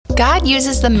God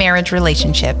uses the marriage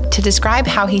relationship to describe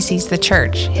how he sees the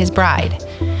church, his bride.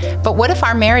 But what if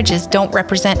our marriages don't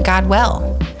represent God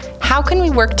well? How can we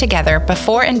work together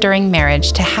before and during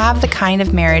marriage to have the kind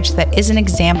of marriage that is an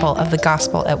example of the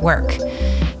gospel at work?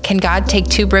 Can God take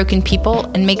two broken people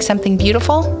and make something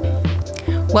beautiful?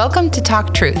 Welcome to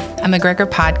Talk Truth, a McGregor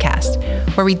podcast,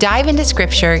 where we dive into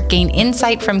scripture, gain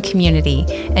insight from community,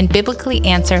 and biblically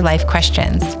answer life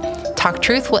questions. Talk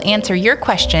Truth will answer your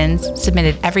questions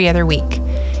submitted every other week.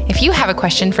 If you have a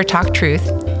question for Talk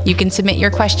Truth, you can submit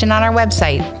your question on our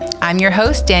website. I'm your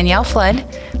host, Danielle Flood.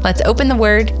 Let's open the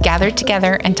Word, gather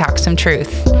together, and talk some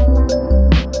truth.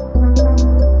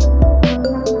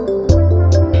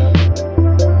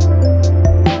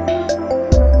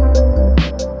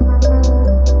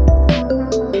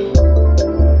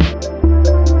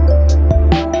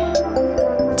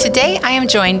 Today, I am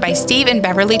joined by Steve and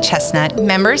Beverly Chestnut,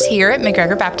 members here at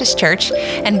McGregor Baptist Church,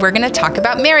 and we're going to talk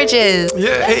about marriages.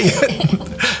 Yay!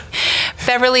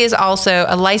 Beverly is also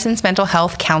a licensed mental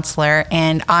health counselor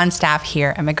and on staff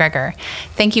here at McGregor.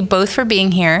 Thank you both for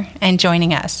being here and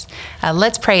joining us.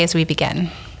 Let's pray as we begin.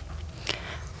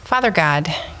 Father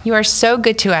God, you are so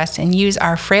good to us and use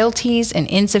our frailties and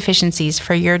insufficiencies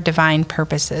for your divine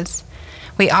purposes.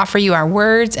 We offer you our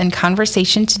words and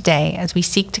conversation today as we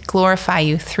seek to glorify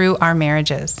you through our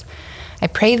marriages. I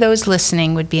pray those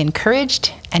listening would be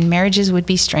encouraged and marriages would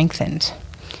be strengthened.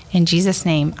 In Jesus'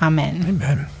 name, amen.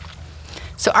 Amen.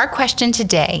 So our question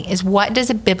today is, what does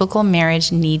a biblical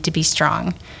marriage need to be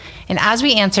strong? And as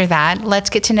we answer that, let's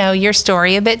get to know your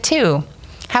story a bit too.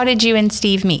 How did you and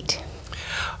Steve meet?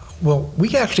 Well,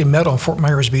 we actually met on Fort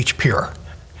Myers Beach Pier,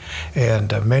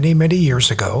 and many, many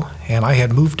years ago, and I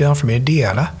had moved down from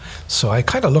Indiana, so I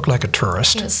kind of looked like a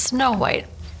tourist. He was Snow White.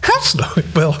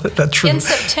 Well, that's true. In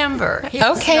September, he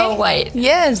was Snow White.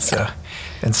 Yes.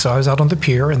 And so I was out on the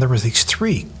pier, and there were these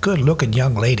three good-looking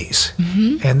young ladies,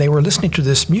 and they were listening to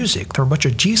this music. There were a bunch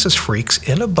of Jesus freaks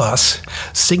in a bus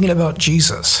singing about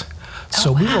Jesus.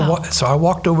 So so I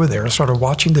walked over there and started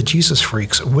watching the Jesus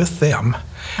freaks with them,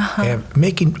 and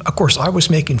of course, I was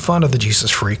making fun of the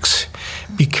Jesus freaks.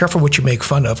 Be careful what you make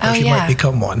fun of, because you might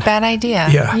become one. Bad idea.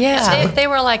 Yeah. They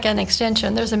were like an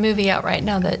extension. There's a movie out right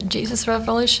now, The Jesus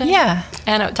Revolution. Yeah.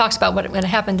 And it talks about what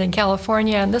happened in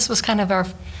California, and this was kind of our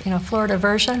Florida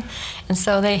version. And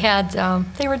so they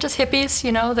were just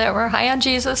hippies, that were high on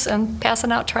Jesus and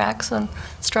passing out tracts and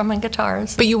strumming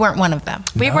guitars. But you weren't one of them.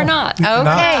 We were not.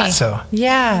 Okay.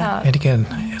 Yeah. And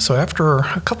again, so after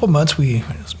a couple months, we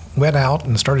went out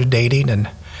and started dating,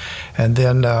 and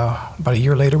then about a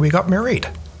year later, we got married.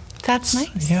 That's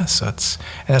nice. Yes,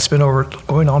 it's been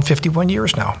going on 51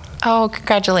 years now. Oh,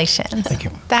 congratulations. Thank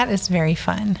you. That is very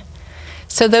fun.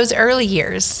 So those early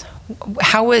years,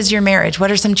 how was your marriage?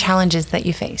 What are some challenges that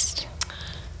you faced?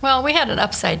 Well, we had an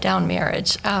upside-down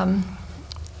marriage. I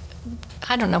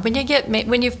don't know.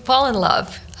 When you fall in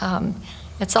love,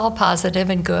 it's all positive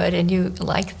and good, and you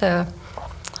like the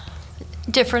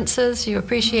differences, you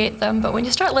appreciate them. But when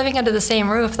you start living under the same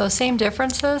roof, those same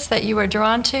differences that you were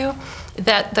drawn to,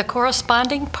 that the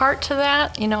corresponding part to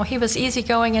that, he was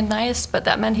easygoing and nice, but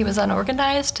that meant he was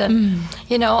unorganized. And,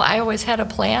 I always had a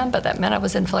plan, but that meant I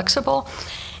was inflexible.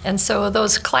 And so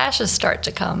those clashes start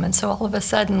to come. And so all of a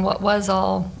sudden, what was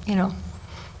all,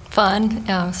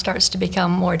 fun starts to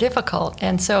become more difficult.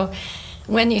 And so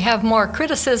when you have more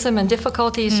criticism and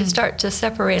difficulties, you start to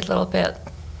separate a little bit.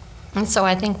 And so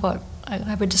I think what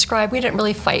I would describe, we didn't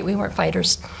really fight. We weren't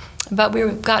fighters. But we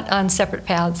got on separate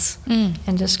paths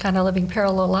and just kind of living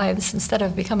parallel lives instead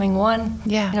of becoming one.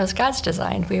 Yeah. As God's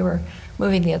designed, we were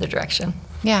moving the other direction.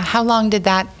 Yeah. How long did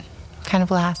that kind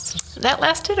of last? That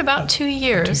lasted about 2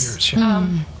 years. 2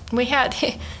 years,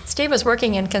 yeah. Steve was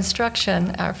working in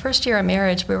construction. Our first year of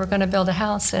marriage, we were going to build a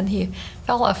house, and he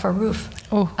fell off a roof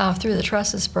through the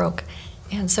trusses broke.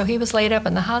 And so he was laid up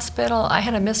in the hospital. I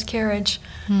had a miscarriage.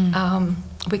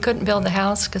 We couldn't build the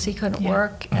house because he couldn't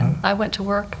work, and I went to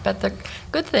work. But the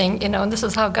good thing, and this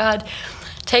is how God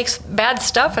takes bad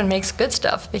stuff and makes good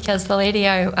stuff, because the lady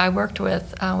I worked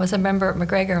with was a member at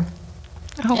McGregor.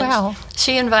 Oh, wow.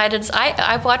 She invited us.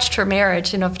 I watched her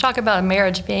marriage. Talk about a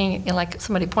marriage being like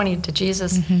somebody pointing to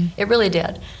Jesus. It really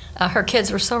did. Her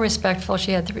kids were so respectful.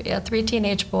 She had three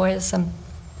teenage boys, and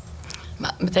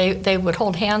they would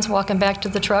hold hands walking back to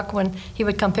the truck when he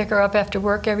would come pick her up after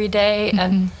work every day.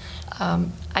 And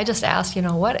I just asked,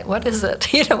 what is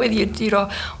it? With you,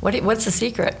 what's the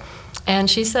secret? And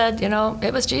she said,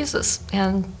 it was Jesus.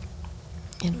 And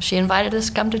she invited us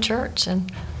to come to church.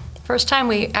 And first time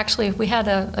we had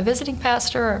a visiting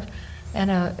pastor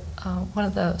and one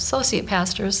of the associate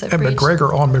pastors that And preached.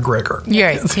 McGregor on McGregor.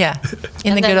 Right, yeah.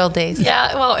 In the And good then- old days.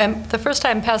 Yeah, well, and the first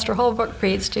time Pastor Holbrook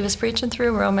preached, he was preaching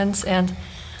through Romans, and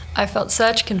I felt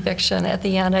such conviction at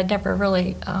the end. I'd never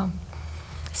really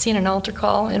seen an altar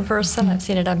call in person. I've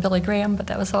seen it on Billy Graham, but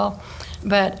that was all.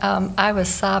 But I was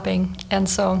sobbing, and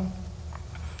so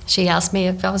she asked me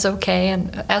if I was okay,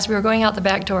 and as we were going out the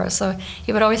back door, so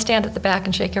he would always stand at the back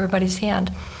and shake everybody's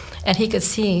hand, and he could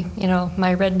see,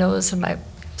 my red nose and my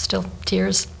still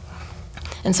tears.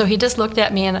 And so he just looked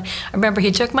at me, and I remember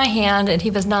he took my hand, and he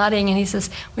was nodding, and he says,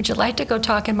 "Would you like to go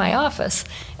talk in my office?"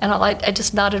 And I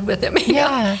just nodded with him. you know.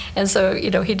 Yeah. And so,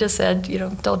 he just said,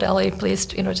 told Ellie, please,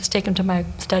 just take him to my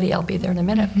study. I'll be there in a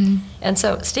minute. And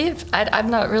so Steve, I'm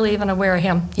not really even aware of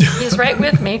him. He's right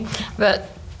with me, but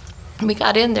we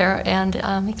got in there and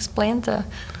explained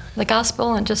the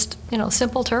gospel in just,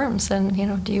 simple terms.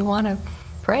 And, do you want to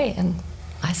pray? And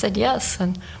I said yes.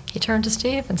 And he turned to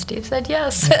Steve, and Steve said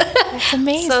yes. That's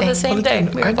amazing. So the same day,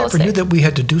 we were I both never knew saved. that we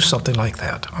had to do something like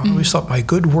that. I always thought my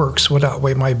good works would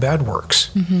outweigh my bad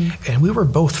works. And we were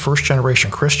both first-generation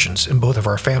Christians in both of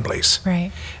our families.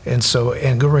 Right. And so,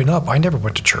 and growing up, I never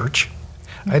went to church.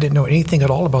 I didn't know anything at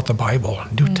all about the Bible,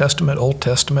 New Testament, Old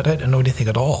Testament. I didn't know anything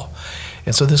at all.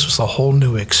 And so this was a whole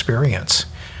new experience.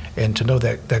 And to know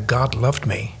that God loved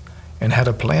me and had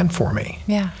a plan for me.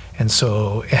 Yeah. And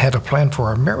so it had a plan for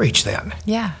our marriage then.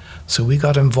 Yeah. So we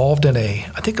got involved in I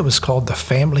think it was called the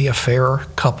Family Affair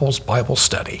Couples Bible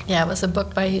Study. Yeah, it was a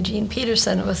book by Eugene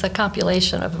Peterson. It was a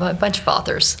compilation of a bunch of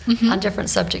authors on different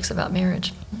subjects about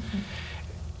marriage.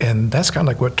 And that's kind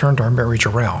of like what turned our marriage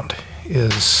around,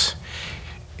 is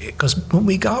because when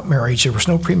we got married, there was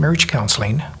no pre-marriage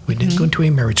counseling. We didn't go into a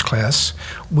marriage class.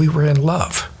 We were in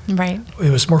love. Right.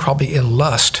 It was more probably in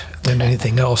lust than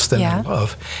anything else than Yeah. in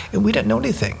love. And we didn't know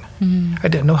anything. I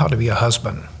didn't know how to be a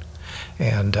husband.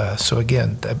 And so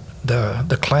again,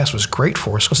 the class was great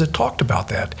for us because it talked about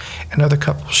that. And other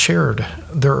couples shared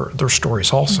their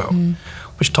stories also,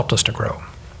 which helped us to grow.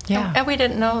 Yeah. And we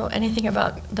didn't know anything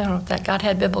about that God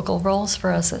had biblical roles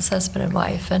for us as husband and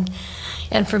wife.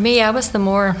 And for me, I was the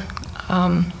more,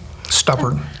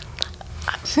 Stubborn.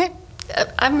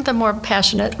 I'm the more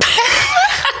passionate.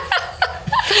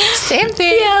 Same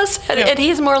thing. Yes, and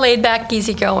he's more laid back,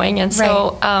 easygoing, and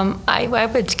so I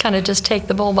would kind of just take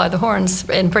the bull by the horns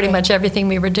in pretty much everything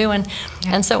we were doing.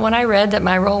 Yeah. And so when I read that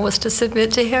my role was to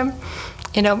submit to him,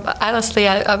 honestly,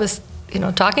 I was,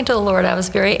 talking to the Lord. I was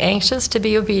very anxious to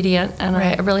be obedient, and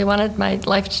Right. I really wanted my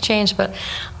life to change, but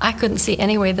I couldn't see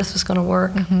any way this was going to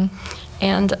work.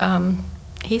 And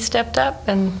he stepped up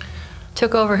and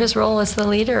took over his role as the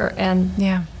leader, and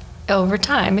Yeah. over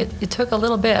time, it took a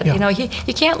little bit. Yeah.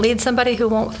 You can't lead somebody who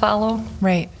won't follow.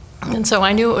 Right. And so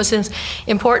I knew it was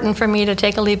important for me to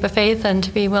take a leap of faith and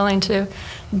to be willing to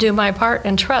do my part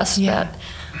and trust Yeah.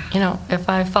 that, if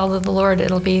I follow the Lord,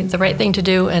 it'll be the right thing to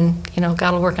do, and,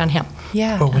 God will work on him.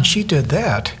 Yeah. But when she did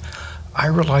that, I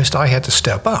realized I had to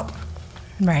step up.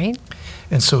 Right.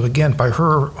 And so again, by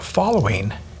her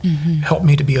following, helped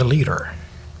me to be a leader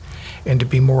and to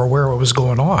be more aware of what was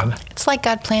going on. It's like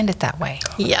God planned it that way.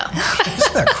 Yeah.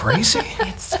 Isn't that crazy?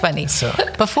 It's funny. So-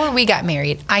 Before we got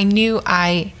married, I knew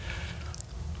I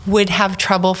would have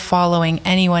trouble following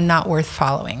anyone not worth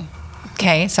following.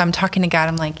 Okay, so I'm talking to God.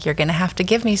 I'm like, you're going to have to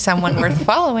give me someone worth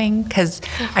following because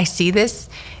I see this.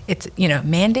 It's,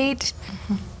 mandate,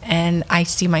 and I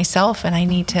see myself, and I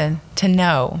need to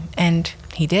know. And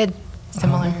he did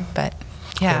similar, but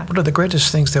yeah. One of the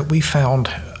greatest things that we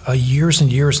found years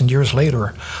and years and years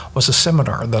later was a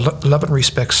seminar, the Love and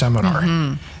Respect seminar.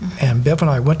 And Bev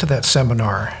and I went to that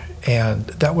seminar, and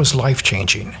that was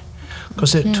life-changing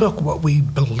because it took what we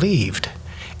believed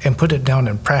and put it down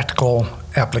in practical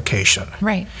application.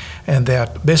 Right. And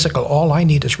that basically all I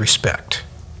need is respect.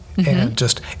 And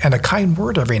a kind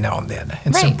word every now and then,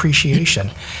 and some Right.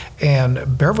 appreciation.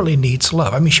 And Beverly needs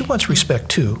love. I mean, she wants respect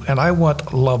too, and I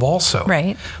want love also.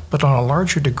 Right. But on a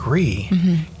larger degree,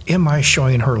 am I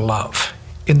showing her love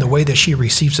in the way that she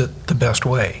receives it the best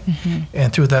way?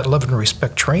 And through that love and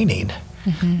respect training,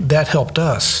 that helped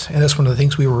us. And that's one of the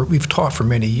things we've taught for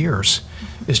many years,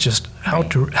 is just how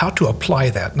to apply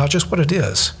that, not just what it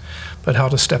is, but how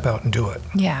to step out and do it.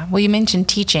 Yeah. Well, you mentioned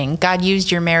teaching. God used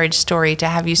your marriage story to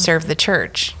have you serve the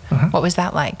church. What was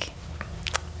that like?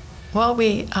 Well,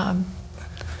 we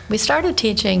started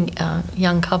teaching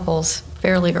young couples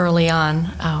fairly early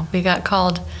on. We got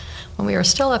called when we were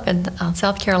still up in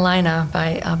South Carolina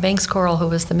by Banks Corral, who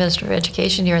was the Minister of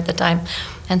Education here at the time.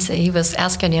 And so he was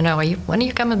asking, when are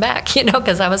you coming back?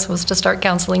 Because I was supposed to start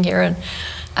counseling here,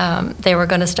 and they were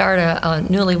going to start a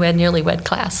newlywed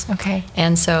class. Okay.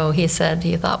 And so he said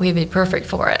he thought we'd be perfect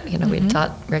for it. We'd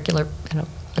taught regular,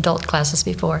 adult classes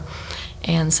before.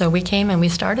 And so we came and we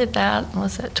started that, what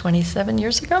was it, 27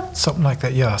 years ago? Something like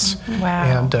that, yes.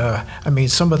 Wow. And we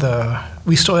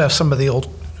still have some of the old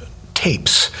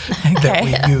tapes that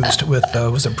we used with,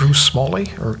 was it Bruce Smalley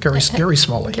or Gary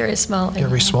Smalley? Gary Smalley.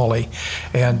 Gary Smalley.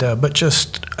 And, but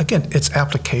just, again, it's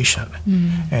application.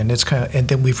 And it's and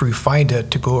then we've refined it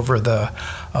to go over the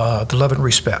love and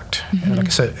respect. And like I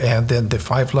said, and then the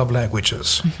 5 love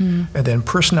languages. And then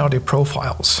personality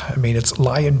profiles. It's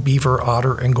lion, beaver,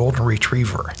 otter, and golden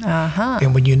retriever.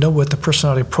 And when you know what the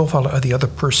personality profile of the other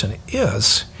person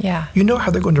is, you know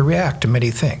how they're going to react to many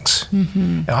things.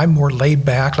 And I'm more laid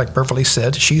back, like Beverly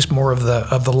said. She's more of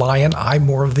the lion. I'm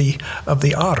more of the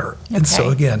otter. And so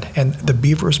again, and the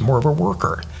beaver is more of a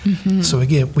worker. So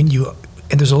again,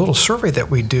 and there's a little survey that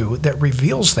we do that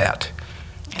reveals that.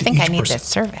 I think I need this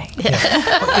survey.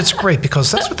 Well, it's great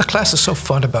because that's what the class is so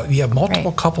fun about. You have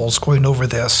multiple couples going over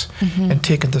this and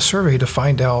taking the survey to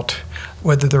find out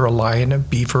whether they're a lion, a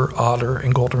beaver, otter,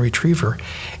 and golden retriever.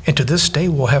 And to this day,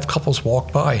 we'll have couples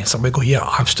walk by and somebody go, yeah,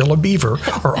 I'm still a beaver,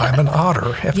 or I'm an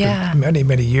otter after many,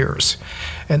 many years.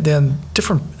 And then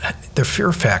the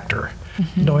fear factor,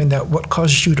 knowing that what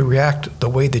causes you to react the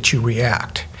way that you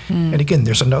react. And again,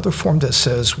 there's another form that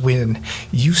says when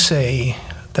you say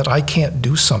that I can't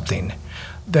do something,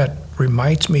 that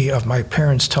reminds me of my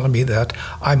parents telling me that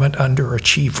I'm an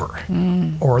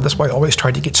underachiever. Or that's why I always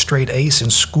tried to get straight A's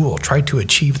in school, tried to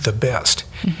achieve the best.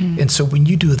 And so when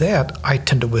you do that, I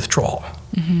tend to withdraw.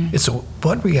 And so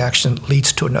one reaction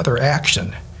leads to another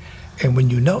action. And when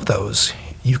you know those,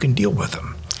 you can deal with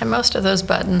them. And most of those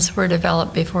buttons were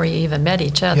developed before you even met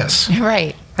each other. Yes.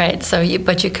 Right. Right. So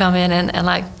but you come in and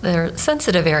like they're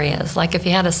sensitive areas. Like if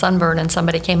you had a sunburn and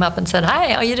somebody came up and said,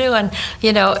 "Hi, how you doing?"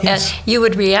 And you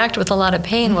would react with a lot of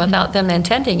pain without them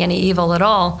intending any evil at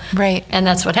all. Right. And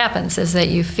that's what happens is that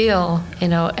you feel,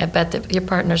 I bet that your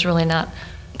partner's really not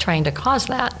trying to cause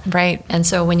that. Right. And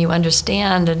so when you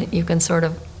understand and you can sort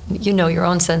of your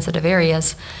own sensitive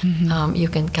areas, you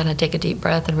can kind of take a deep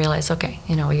breath and realize, okay,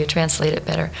 you translate it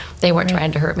better. They weren't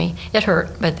trying to hurt me. It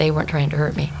hurt, but they weren't trying to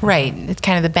hurt me. Right. It's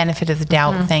kind of the benefit of the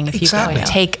doubt thing. If you can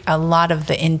take a lot of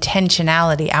the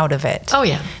intentionality out of it,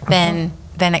 then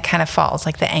it kind of falls,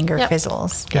 like the anger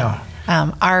fizzles. Yeah.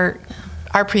 Our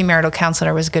premarital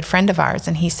counselor was a good friend of ours,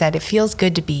 and he said, it feels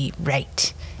good to be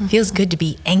right. It feels good to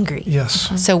be angry.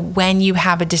 Yes. So when you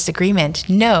have a disagreement,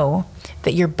 know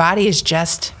that your body is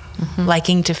just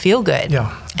liking to feel good.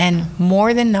 Yeah. And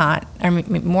more than not,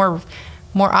 more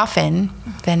often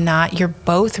than not, you're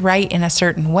both right in a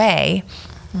certain way.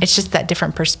 It's just that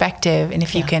different perspective. And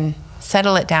if you can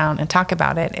settle it down and talk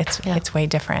about it, it's way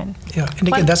different. Yeah. And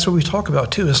again, that's what we talk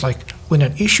about too, is like when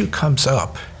an issue comes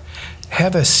up,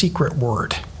 have a secret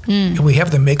word. And we have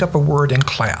them make up a word in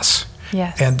class.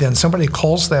 Yes. And then somebody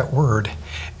calls that word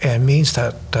and means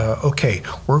that, okay,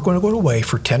 we're going to go away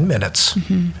for 10 minutes,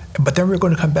 but then we're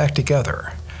going to come back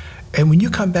together. And when you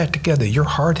come back together, your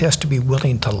heart has to be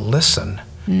willing to listen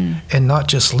and not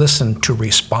just listen to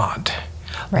respond.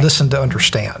 Right. Listen to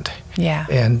understand. Yeah.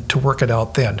 And to work it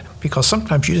out then. Because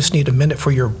sometimes you just need a minute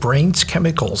for your brain's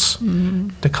chemicals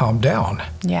to calm down.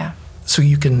 Yeah. So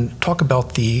you can talk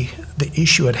about the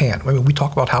issue at hand. I mean, we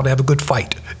talk about how to have a good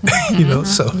fight,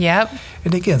 so. Yep.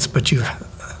 And again,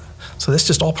 so that's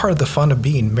just all part of the fun of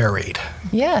being married.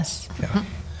 Yes. Yeah.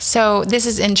 So this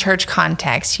is in church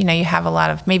context. You have a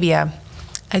lot of, maybe a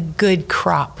good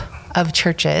crop of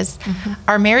churches.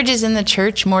 Are marriages in the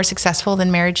church more successful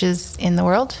than marriages in the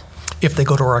world? If they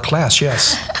go to our class,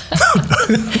 yes.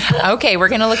 Okay, we're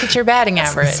going to look at your batting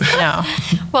average. No.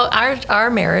 Well,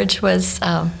 our marriage was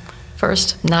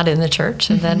first not in the church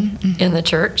and then in the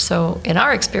church. So in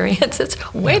our experience,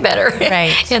 it's way better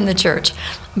in the church.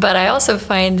 But I also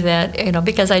find that,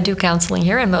 because I do counseling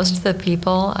here, and most of the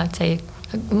people, I'd say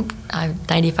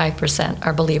 95%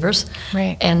 are believers.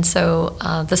 Right. And so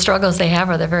the struggles they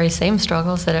have are the very same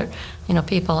struggles that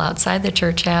people outside the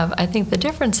church have. I think the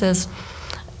difference is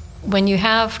when you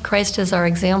have Christ as our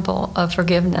example of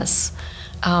forgiveness,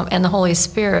 and the Holy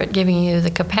Spirit giving you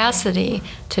the capacity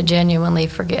to genuinely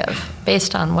forgive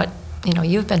based on what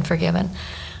you've been forgiven,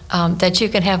 that you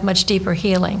can have much deeper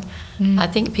healing. I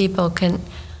think people can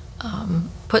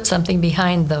put something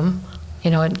behind them,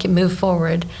 and can move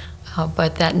forward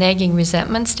but that nagging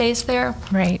resentment stays there.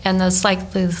 Right. And it's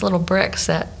like these little bricks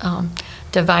that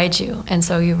divide you. And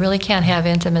so you really can't have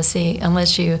intimacy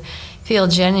unless you feel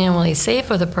genuinely safe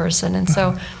with a person. And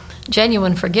so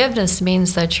genuine forgiveness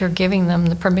means that you're giving them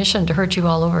the permission to hurt you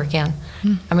all over again.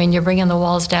 I mean, you're bringing the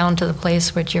walls down to the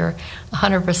place where you're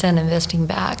 100% investing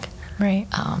back. Right.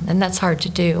 And that's hard to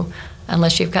do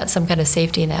unless you've got some kind of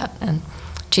safety net. And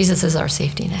Jesus is our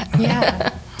safety net.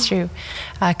 Yeah, it's true.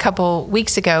 A couple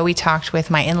weeks ago, we talked with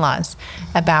my in-laws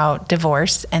about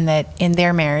divorce and that in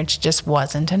their marriage just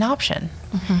wasn't an option.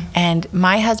 And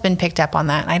my husband picked up on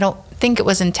that. And I don't think it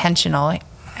was intentional. I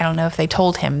don't know if they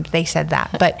told him they said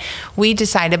that. But we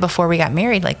decided before we got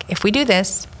married, like, if we do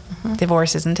this,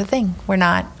 divorce isn't a thing. We're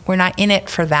not in it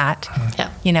for that.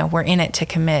 Yeah. You know, we're in it to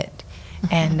commit.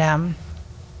 And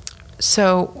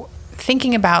so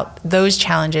thinking about those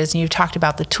challenges, and you talked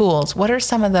about the tools, what are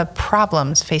some of the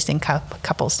problems facing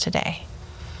couples today?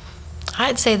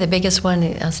 I'd say the biggest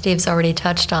one Steve's already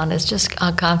touched on is just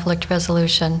conflict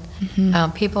resolution.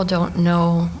 People don't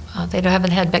know,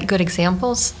 haven't had good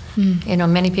examples. You know,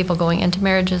 many people going into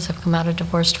marriages have come out of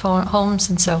divorced homes,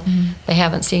 and so they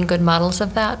haven't seen good models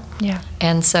of that. Yeah.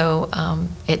 And so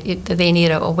they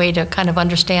need a way to kind of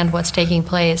understand what's taking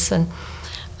place. And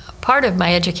part of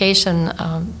my education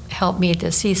helped me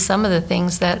to see some of the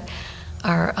things that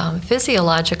are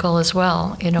physiological as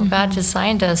well. You know, God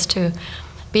designed us to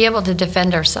be able to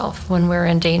defend ourselves when we're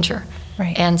in danger.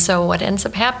 Right. And so what ends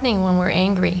up happening when we're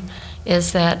angry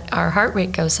is that our heart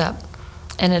rate goes up.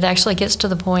 And it actually gets to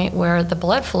the point where the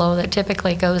blood flow that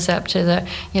typically goes up to the,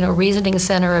 reasoning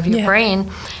center of your brain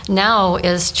now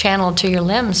is channeled to your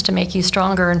limbs to make you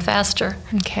stronger and faster.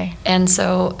 Okay. And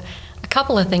so a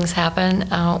couple of things happen.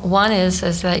 One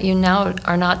is that you now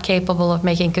are not capable of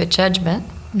making good judgment.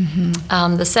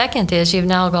 The second is you've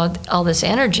now got all this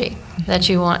energy that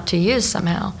you want to use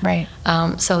somehow. Right.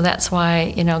 So that's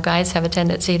why, guys have a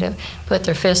tendency to put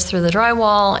their fists through the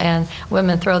drywall, and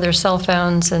women throw their cell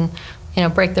phones and,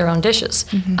 break their own dishes.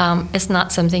 It's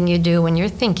not something you do when you're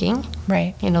thinking.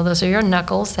 Right. Those are your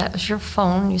knuckles. That was your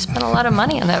phone. You spent a lot of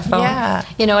money on that phone. Yeah.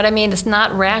 You know what I mean? It's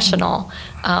not rational.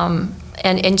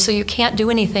 And so you can't do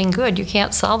anything good. You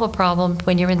can't solve a problem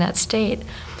when you're in that state.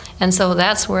 And so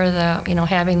that's where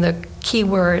having the key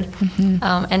word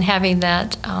and having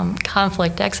that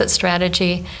conflict exit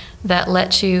strategy that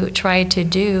lets you try to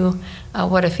do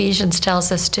what Ephesians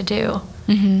tells us to do.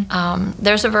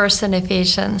 There's a verse in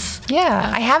Ephesians.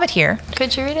 Yeah, I have it here.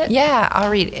 Could you read it? Yeah, I'll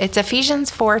read it. It's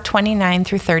Ephesians 4:29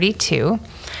 through 32.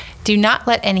 Do not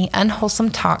let any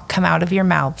unwholesome talk come out of your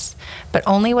mouths, but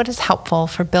only what is helpful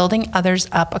for building others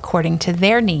up according to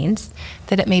their needs,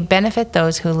 that it may benefit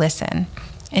those who listen.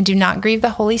 And do not grieve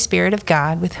the Holy Spirit of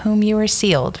God, with whom you are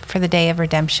sealed for the day of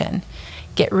redemption.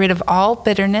 Get rid of all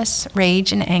bitterness,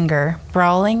 rage, and anger,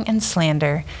 brawling and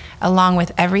slander, along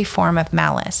with every form of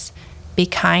malice. Be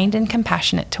kind and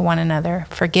compassionate to one another,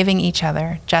 forgiving each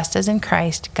other, just as in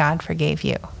Christ God forgave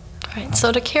you. Right.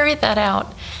 So to carry that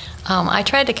out, I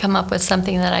tried to come up with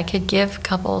something that I could give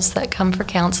couples that come for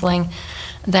counseling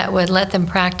that would let them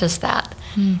practice that.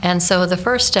 And so the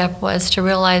first step was to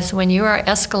realize when you are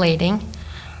escalating,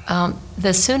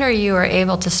 the sooner you are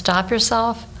able to stop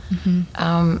yourself,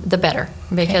 the better.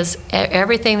 Because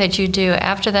everything that you do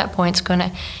after that point is going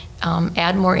to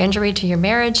add more injury to your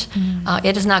marriage.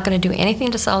 It is not going to do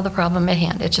anything to solve the problem at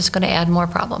hand. It's just going to add more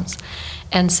problems.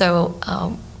 And so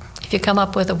if you come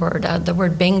up with a word, the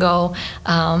word bingo,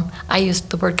 I used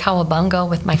the word cowabunga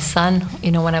with my son,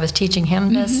 when I was teaching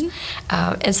him this.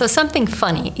 And so something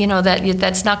funny,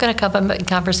 that's not going to come up in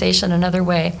conversation another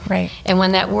way. Right. And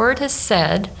when that word is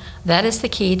said, that is the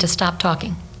key to stop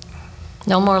talking.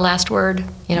 No more last word.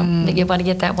 You want to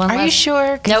get that one Are last? you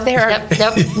sure? Nope,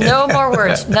 no more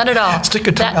words. None at all. Stick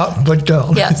a time out and put it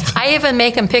down. Yes. I even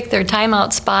make them pick their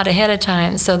timeout spot ahead of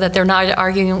time so that they're not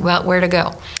arguing about where to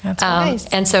go. That's nice.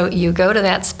 And so you go to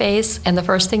that space, and the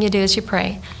first thing you do is you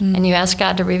pray. And you ask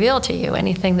God to reveal to you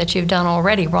anything that you've done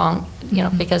already wrong,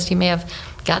 because you may have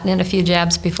gotten in a few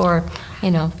jabs before,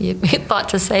 you thought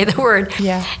to say the word.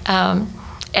 Yeah.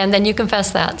 And then you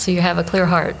confess that, so you have a clear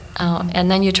heart.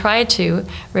 And then you try to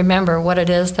remember what it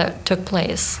is that took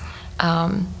place.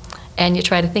 And you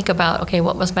try to think about, okay,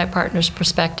 what was my partner's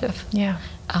perspective? Yeah.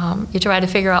 You try to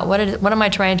figure out what am I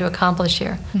trying to accomplish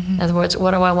here? In other words,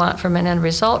 what do I want from an end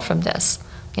result from this?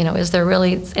 Is there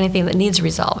really anything that needs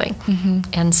resolving?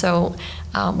 And so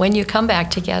when you come back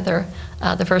together,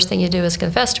 the first thing you do is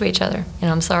confess to each other.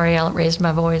 I'm sorry I raised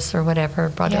my voice or whatever,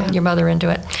 brought your mother into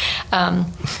it.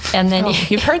 And then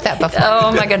you've heard that before.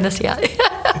 Oh my goodness, yeah.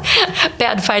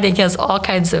 Bad fighting has all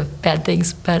kinds of bad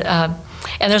things, but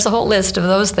And there's a whole list of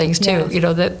those things too. Yes. You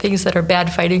know, the things that are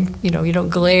bad fighting. You know, you don't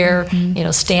glare. You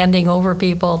know, standing over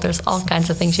people. There's all kinds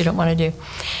of things you don't want to do.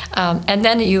 And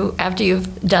then after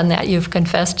you've done that, you've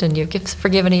confessed and you've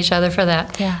forgiven each other for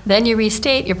that. Yeah. Then you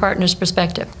restate your partner's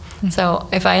perspective. So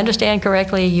if I understand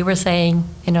correctly, you were saying,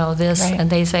 you know, this, Right. and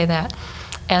they say that.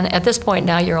 And at this point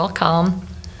now, you're all calm.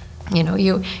 You know,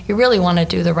 you really want to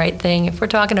do the right thing. If we're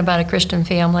talking about a Christian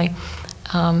family,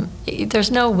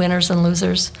 there's no winners and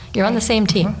losers. You're on the same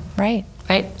team, Right.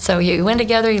 right? So you win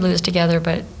together, you lose together,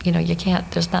 but you know you can't.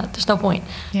 There's no point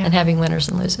Yeah. in having winners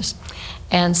and losers.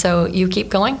 And so you keep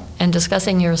going and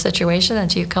discussing your situation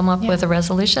until you come up Yeah. with a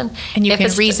resolution. And you If can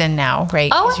it's- reason now,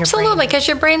 right? Oh, 'Cause your brain- absolutely, because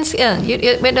your brain's in.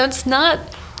 It's not.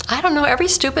 I don't know. Every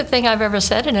stupid thing I've ever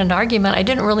said in an argument, I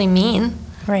didn't really mean.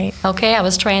 Right. Okay, I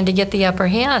was trying to get the upper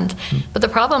hand. But the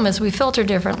problem is we filter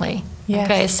differently. Yes.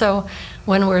 Okay, so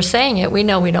when we're saying it, we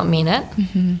know we don't mean it.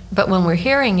 But when we're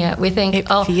hearing it, we think, It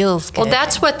oh, feels well, good.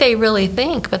 that's what they really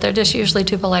think, but they're just usually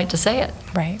too polite to say it.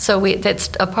 Right. So that's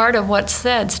a part of what's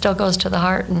said still goes to the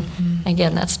heart. And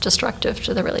again, that's destructive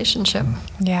to the relationship.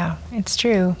 Yeah, it's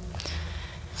true.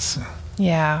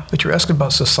 Yeah. But you're asking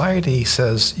about society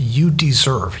says you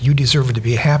deserve it to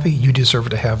be happy, you deserve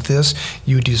to have this,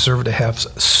 you deserve to have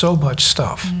so much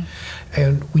stuff.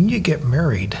 And when you get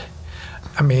married,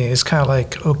 I mean, it's kind of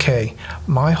like, okay,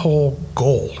 my whole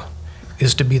goal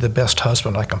is to be the best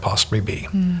husband I can possibly be.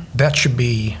 That should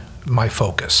be my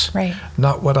focus, Right.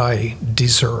 not what I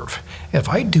deserve. If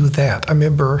I do that,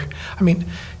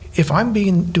 if I'm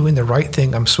doing the right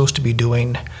thing I'm supposed to be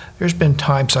doing, there's been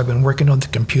times I've been working on the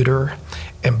computer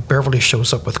and Beverly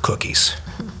shows up with cookies.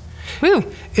 Woo.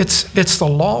 It's the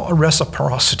law of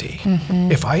reciprocity.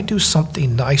 If I do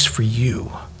something nice for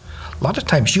you, a lot of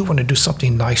times you want to do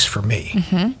something nice for me.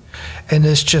 And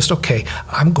it's just, okay,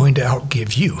 I'm going to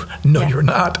outgive you. No, Yeah. you're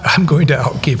not. I'm going to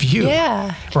outgive you.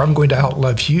 Yeah. Or I'm going to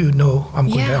outlove you. No, I'm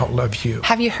going to Yeah. outlove you.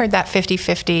 Have you heard that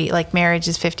 50-50, like marriage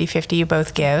is 50-50, you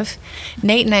both give?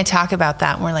 Nate and I talk about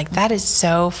that, and we're like, that is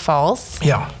so false.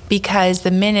 Yeah. Because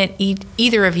the minute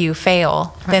either of you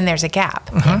fail, then there's a gap.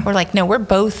 We're like, no, we're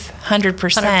both 100%.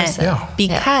 100%. Yeah.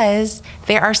 Because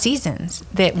there are seasons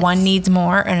that one needs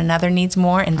more and another needs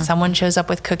more, and someone shows up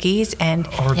with cookies, and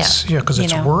Or it's, because You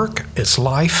it's know. work, it's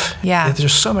life. Yeah.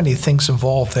 There's so many things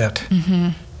involved that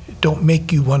don't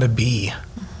make you want to be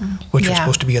what you're Yeah.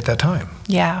 supposed to be at that time.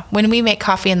 yeah, when we make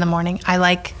coffee in the morning, I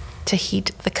like to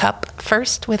heat the cup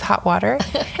first with hot water.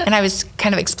 And I was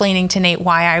kind of explaining to Nate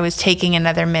why I was taking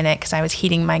another minute because I was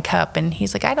heating my cup. And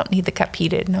he's like, I don't need the cup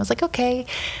heated. And I was like, okay.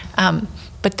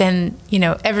 But then,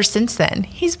 ever since then,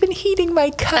 he's been heating my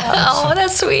cup. Oh,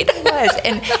 that's sweet. It was.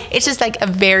 And it's just like a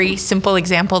very simple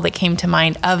example that came to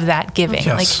mind of that giving.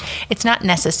 Yes. Like, it's not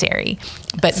necessary,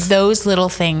 but those little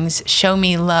things show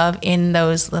me love in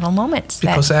those little moments.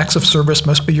 Because acts of service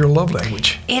must be your love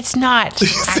language. It's not,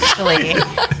 actually.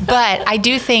 But I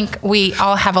do think we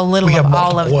all have a little We have of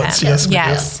all of multiple them. ones, yes, we do.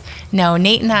 Yes. No,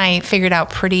 Nate and I figured out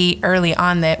pretty early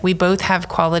on that we both have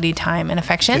quality time and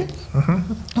affection,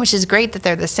 which is great that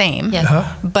they're the same. Yeah.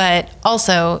 Uh-huh. But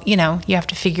also, you have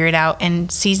to figure it out,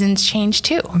 and seasons change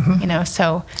too,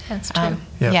 so. That's true.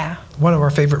 Yeah. One of our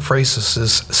favorite phrases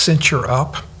is, since you're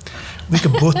up, we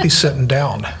could both be sitting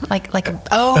down.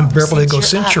 And Beverly goes,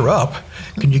 since you're up,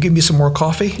 can you give me some more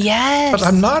coffee? Yes. But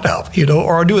I'm not up,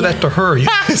 or I'll do that to her.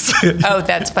 Oh,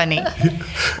 that's funny.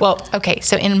 Well, okay.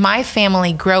 So in my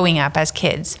family growing up as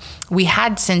kids, we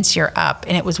had since you're up,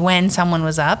 and it was when someone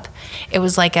was up. It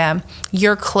was like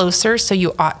you're closer, so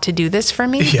you ought to do this for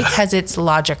me Yeah. because it's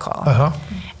logical. Uh-huh.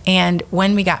 And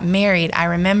when we got married, I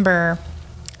remember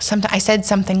I said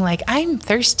something like, I'm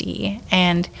thirsty.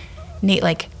 And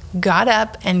Nate got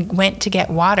up and went to get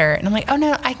water. And I'm like, oh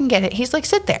no, I can get it. He's like,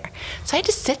 sit there. So I had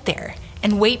to sit there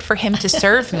and wait for him to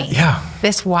serve me Yeah.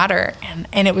 this water.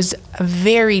 And it was a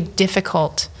very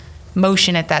difficult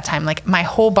motion at that time. Like my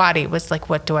whole body was like,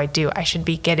 what do? I should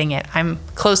be getting it. I'm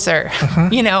closer,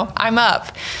 I'm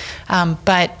up.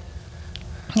 But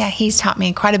yeah, he's taught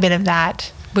me quite a bit of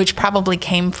that, which probably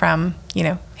came from,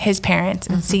 his parents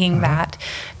and seeing that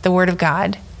the Word of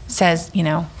God says,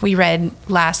 we read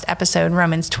last episode,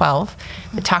 Romans 12,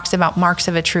 that talks about marks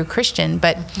of a true Christian.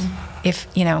 But if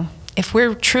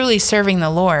we're truly serving the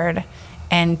Lord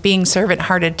and being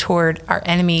servant-hearted toward our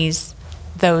enemies,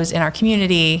 those in our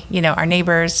community, our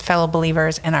neighbors, fellow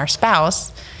believers, and our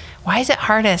spouse, why is it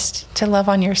hardest to love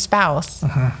on your spouse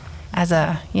as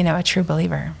a true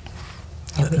believer?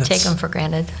 We take them for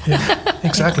granted. Yeah,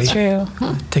 exactly. It's true.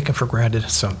 Taken for granted.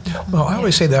 So, well, I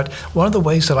always say that one of the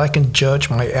ways that I can judge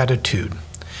my attitude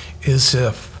is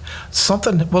if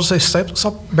something,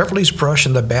 Beverly's brush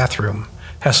in the bathroom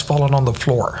has fallen on the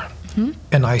floor.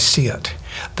 and I see it,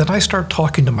 then I start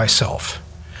talking to myself.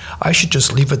 I should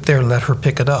just leave it there and let her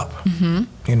pick it up.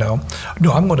 You know,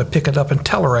 no, I'm going to pick it up and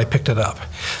tell her I picked it up.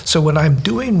 So when I'm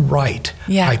doing right,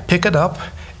 I pick it up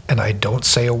and I don't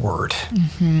say a word.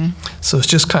 So it's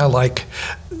just kind of like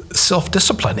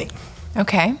self-disciplining.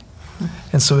 Okay.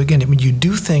 And so again, when you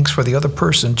do things for the other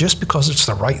person just because it's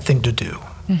the right thing to do.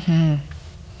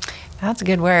 That's a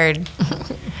good word.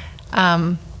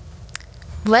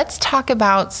 Let's talk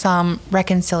about some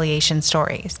reconciliation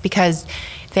stories, because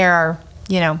there are,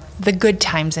 you know, the good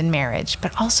times in marriage,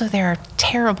 but also there are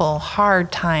terrible,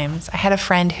 hard times. I had a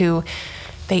friend who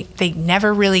they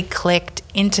never really clicked.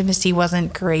 Intimacy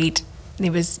wasn't great.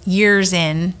 It was years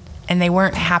in, and they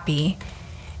weren't happy.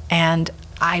 And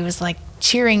I was like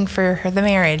cheering for the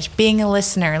marriage, being a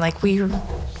listener, like we're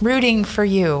rooting for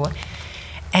you.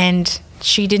 And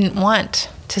she didn't want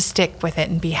to stick with it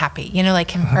and be happy, you know,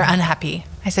 like, or unhappy.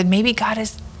 I said, maybe God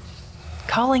is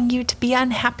calling you to be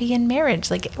unhappy in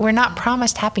marriage. Like, we're not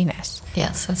promised happiness.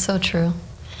 Yes, that's so true.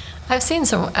 I've seen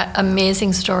some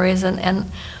amazing stories,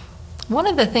 and one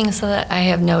of the things that I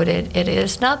have noted, it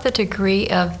is not the degree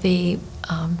of the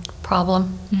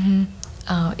problem.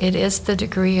 It is the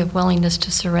degree of willingness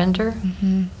to surrender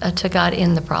to God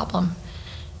in the problem.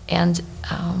 And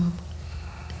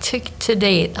to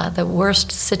date, the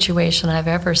worst situation I've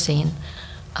ever seen,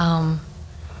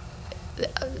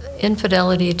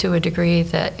 infidelity to a degree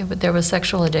that there was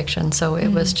sexual addiction, so it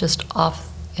was just off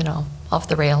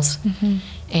the rails,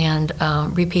 and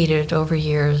repeated over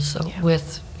years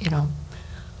with,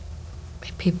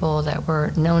 people that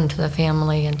were known to the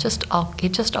family, and just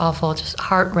awful, just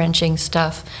heart-wrenching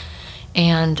stuff.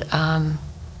 And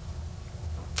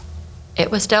it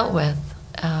was dealt with,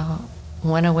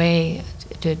 went away,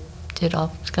 did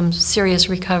some serious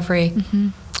recovery,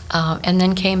 and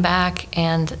then came back,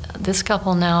 and this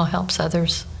couple now helps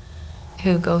others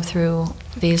who go through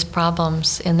these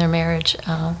problems in their marriage,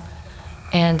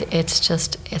 and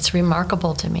it's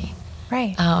remarkable to me.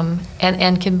 Right.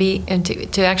 And can be, and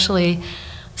to actually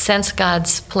sense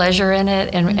God's pleasure in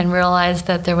it, and realize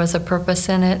that there was a purpose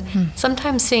in it.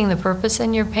 Sometimes seeing the purpose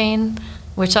in your pain,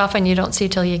 which often you don't see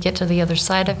till you get to the other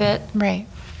side of it. Right.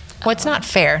 Well, it's not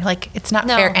fair. Like, it's not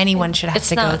fair anyone should have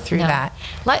to go through that.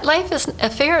 Life is,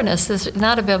 fairness is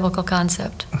not a biblical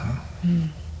concept.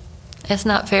 It's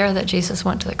not fair that Jesus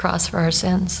went to the cross for our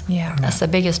sins. Yeah. That's the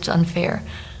biggest unfair.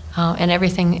 And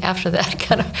everything after that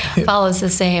kind of follows the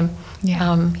same.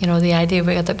 Yeah. The idea,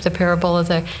 we got the parable of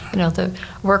the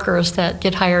workers that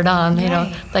get hired on.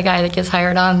 The guy that gets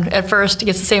hired on at first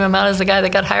gets the same amount as the guy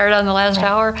that got hired on the last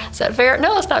hour. Is that fair?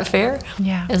 No, it's not fair.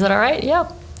 Yeah. Is it all right?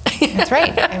 Yeah. That's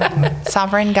right.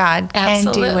 Sovereign God can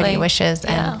do what he wishes.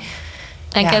 And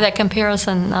that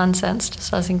comparison nonsense just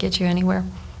doesn't get you anywhere.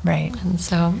 Right. And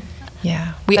so.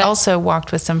 Yeah. We also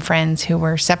walked with some friends who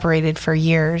were separated for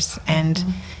years and,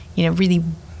 really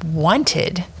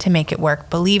wanted to make it work.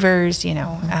 Believers,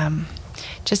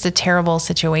 just a terrible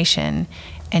situation.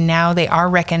 And now they are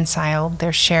reconciled.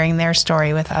 They're sharing their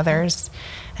story with others.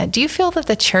 Do you feel that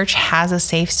the church has a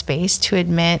safe space to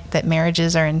admit that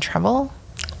marriages are in trouble?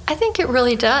 I think it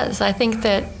really does. I think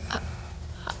that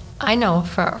I know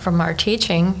from our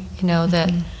teaching,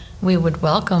 that we would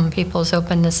welcome people's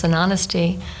openness and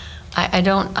honesty.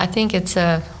 I think it's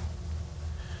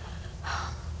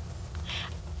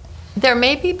there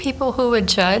may be people who would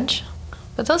judge,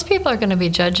 but those people are going to be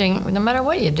judging no matter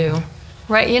what you do,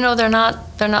 right? They're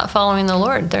not following the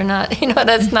Lord. They're not,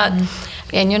 that's not,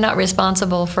 and you're not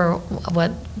responsible for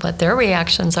what their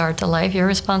reactions are to life. You're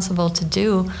responsible to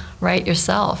do right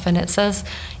yourself. And it says,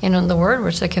 in the Word,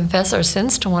 we're to confess our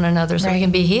sins to one another so we can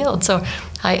be healed. So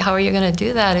how are you going to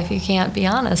do that if you can't be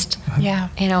honest? Yeah.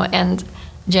 And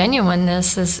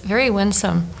genuineness is very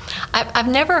winsome. I've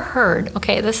never heard,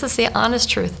 this is the honest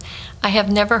truth, I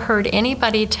have never heard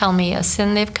anybody tell me a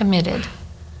sin they've committed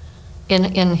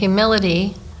in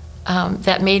humility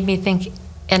that made me think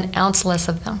an ounce less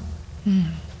of them.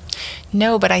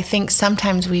 No, but I think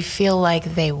sometimes we feel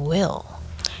like they will.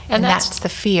 And that's the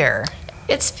fear.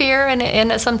 It's fear,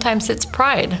 and sometimes it's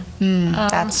pride.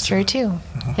 That's true, too.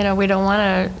 We don't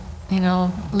want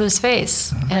to, lose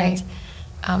face. Right.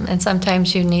 And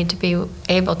sometimes you need to be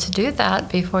able to do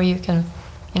that before you can,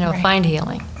 find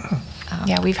healing.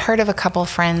 We've heard of a couple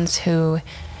friends who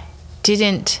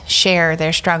didn't share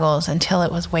their struggles until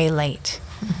it was way late.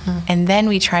 And then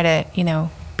we try to,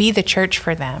 be the church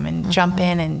for them and jump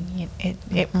in, and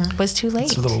it was too late.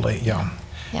 It's a little late, yeah.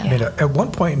 I mean, at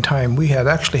one point in time, we had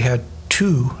actually had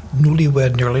 2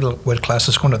 newlywed, nearly wed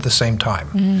classes going at the same time.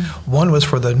 One was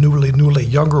for the newly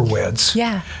younger weds.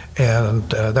 Yeah. And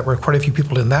there were quite a few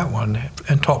people in that one,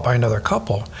 and taught by another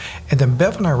couple. And then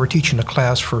Bev and I were teaching a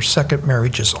class for second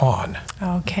marriages on.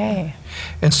 Okay.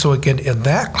 And so again, in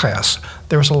that class,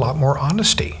 there was a lot more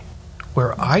honesty,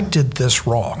 where I did this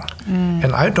wrong,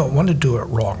 and I don't want to do it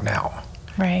wrong now.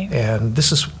 Right.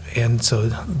 And so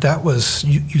that was,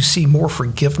 you see more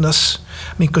forgiveness.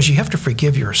 I mean, because you have to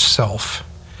forgive yourself,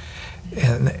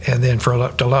 and then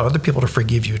to allow other people to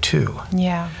forgive you too.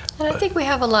 Yeah. And I think we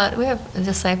have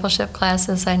discipleship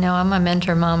classes. I know I'm a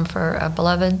mentor mom for a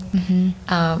Beloved,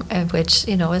 which,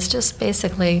 is just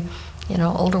basically,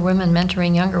 older women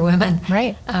mentoring younger women.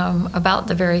 Right. About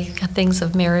the very things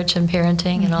of marriage and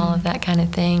parenting and all of that kind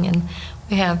of thing. And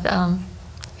we have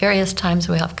various times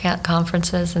we have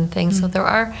conferences and things. So there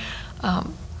are,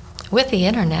 with the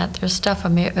internet, there's stuff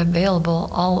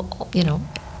available.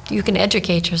 You can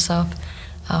educate yourself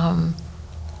on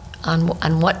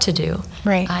what to do.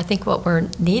 Right. I think what we're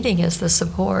needing is the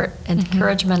support and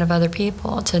encouragement of other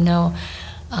people to know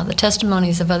the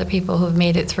testimonies of other people who've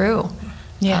made it through.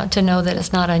 Yeah. To know that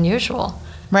it's not unusual.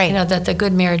 Right. That the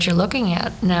good marriage you're looking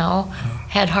at now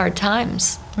had hard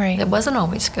times. Right. It wasn't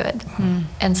always good.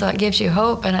 And so it gives you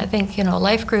hope. And I think,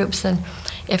 life groups, and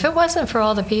if it wasn't for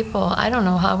all the people, I don't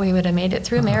know how we would have made it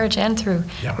through marriage and through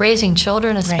raising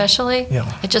children especially. Right.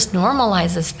 Yeah. It just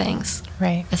normalizes things.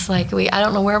 Right. It's like I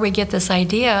don't know where we get this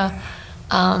idea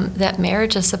that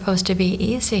marriage is supposed to be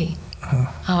easy.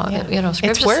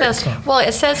 Scripture says,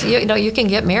 it says, you can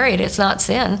get married. It's not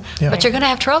sin, but you're going to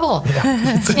have trouble.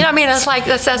 Yeah. It's like,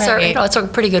 that's it's a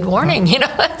pretty good warning,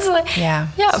 It's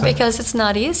like, because it's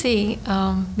not easy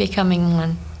becoming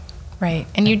one. Right.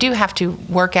 And you do have to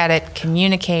work at it,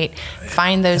 communicate,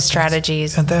 find those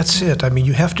strategies. And that's it. I mean,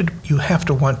 you have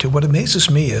to want to. What amazes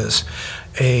me is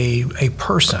a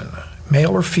person,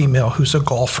 male or female, who's a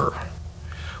golfer,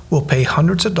 will pay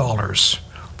hundreds of dollars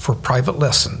for private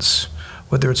lessons,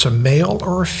 whether it's a male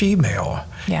or a female,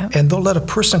 and they'll let a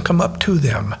person come up to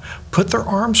them, put their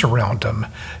arms around them,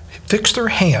 fix their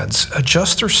hands,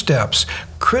 adjust their steps,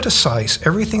 criticize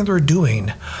everything they're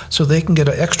doing so they can get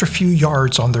an extra few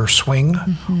yards on their swing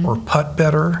or putt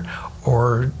better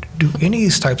or do any of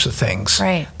these types of things.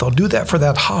 Right. They'll do that for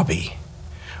that hobby.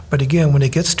 But again, when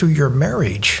it gets to your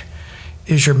marriage,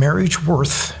 is your marriage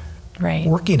worth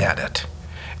working at it?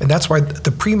 And that's why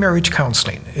the pre-marriage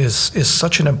counseling is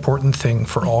such an important thing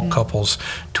for all couples,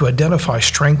 to identify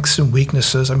strengths and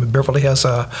weaknesses. I mean, Beverly has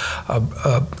a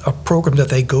program that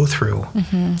they go through.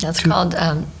 That's called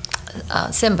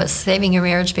SYMBIS, Saving Your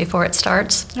Marriage Before It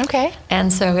Starts. Okay.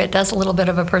 And so it does a little bit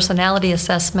of a personality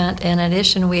assessment. In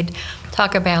addition, we'd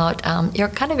talk about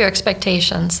your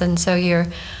expectations. And so you're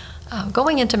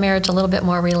going into marriage a little bit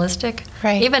more realistic,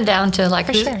 even down to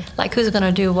who's going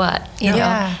to do what, you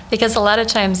know, because a lot of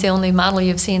times the only model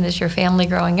you've seen is your family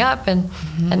growing up, and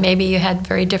maybe you had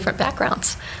very different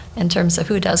backgrounds in terms of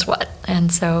who does what,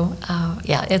 and so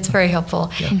it's very helpful.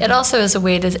 It also is a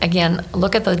way to again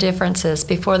look at the differences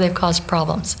before they've caused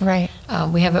problems.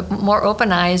 We have it more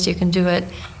open eyes. You can do it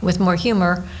with more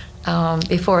humor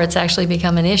before it's actually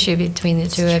become an issue between the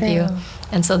two of you.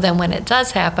 And so then when it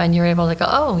does happen, you're able to go,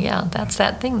 oh, yeah, that's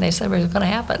that thing they said was going to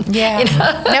happen. Yeah. You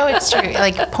know? No, it's true.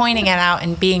 Like pointing it out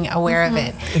and being aware of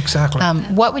it. Exactly.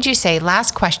 What would you say,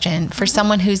 last question, for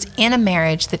someone who's in a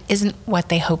marriage that isn't what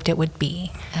they hoped it would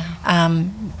be?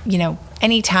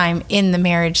 Anytime in the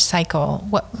marriage cycle,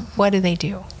 what do they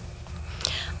do?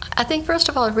 I think, first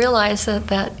of all, realize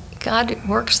that God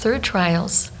works through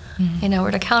trials. We're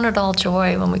to count it all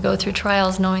joy when we go through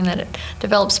trials, knowing that it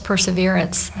develops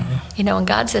perseverance. And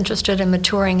God's interested in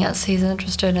maturing us. He's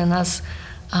interested in us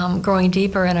growing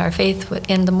deeper in our faith.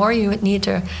 And the more you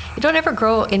don't ever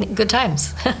grow in good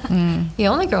times. You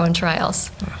only grow in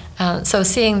trials. So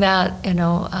seeing that,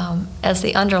 as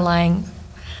the underlying,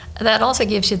 that also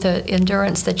gives you the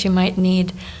endurance that you might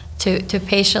need to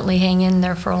patiently hang in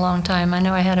there for a long time. I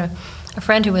know I had a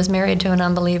friend who was married to an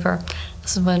unbeliever.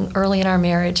 This was early in our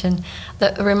marriage, and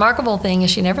the remarkable thing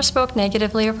is she never spoke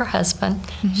negatively of her husband.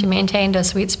 She maintained a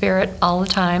sweet spirit all the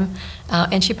time,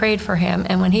 and she prayed for him.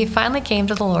 And when he finally came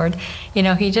to the Lord,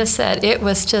 he just said it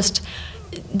was just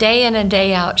day in and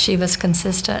day out. She was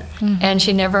consistent, and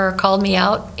she never called me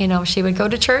out. She would go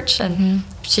to church, and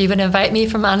she would invite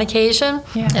me on occasion.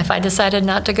 If I decided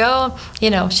not to go,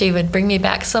 she would bring me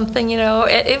back something.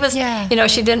 It was,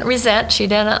 she didn't resent. She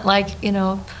didn't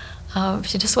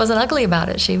she just wasn't ugly about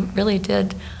it. She really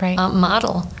did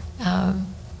model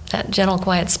that gentle,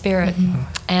 quiet spirit,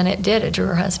 and it drew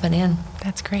her husband in.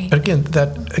 That's great. But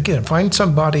again, find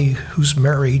somebody whose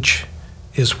marriage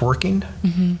is working,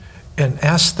 and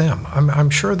ask them. I'm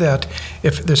sure that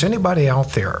if there's anybody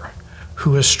out there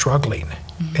who is struggling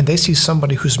and they see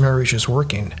somebody whose marriage is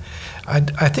working,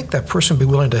 I think that person would be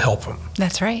willing to help them.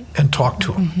 That's right. And talk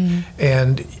to them.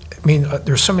 And I mean,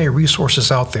 there's so many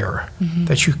resources out there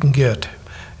that you can get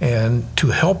and to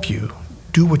help you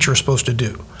do what you're supposed to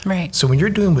do. Right. So when you're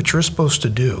doing what you're supposed to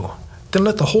do, then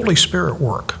let the Holy Spirit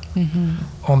work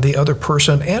on the other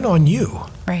person and on you.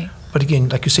 Right. But again,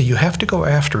 like you say, you have to go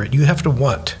after it. You have to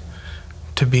want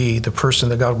to be the person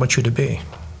that God wants you to be.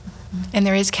 And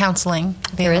there is counseling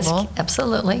available. There is,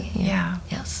 absolutely. Yeah.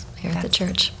 Yes, here at the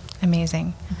church.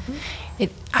 Amazing.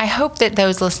 I hope that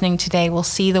those listening today will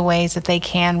see the ways that they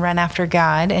can run after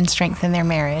God and strengthen their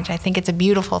marriage. I think it's a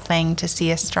beautiful thing to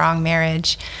see a strong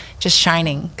marriage just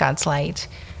shining God's light.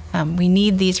 We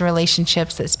need these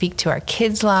relationships that speak to our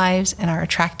kids' lives and are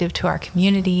attractive to our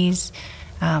communities.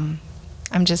 I'm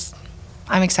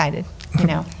excited,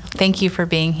 Thank you for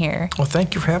being here. Well,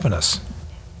 thank you for having us.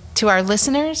 To our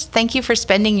listeners, thank you for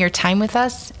spending your time with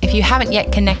us. If you haven't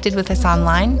yet connected with us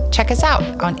online, check us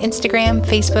out on Instagram,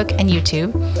 Facebook, and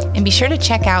YouTube. And be sure to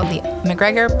check out the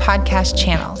McGregor podcast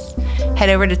channels. Head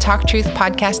over to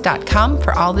talktruthpodcast.com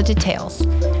for all the details.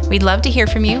 We'd love to hear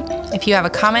from you. If you have a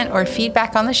comment or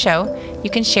feedback on the show, you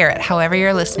can share it however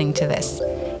you're listening to this.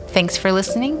 Thanks for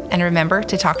listening, and remember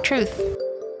to talk truth.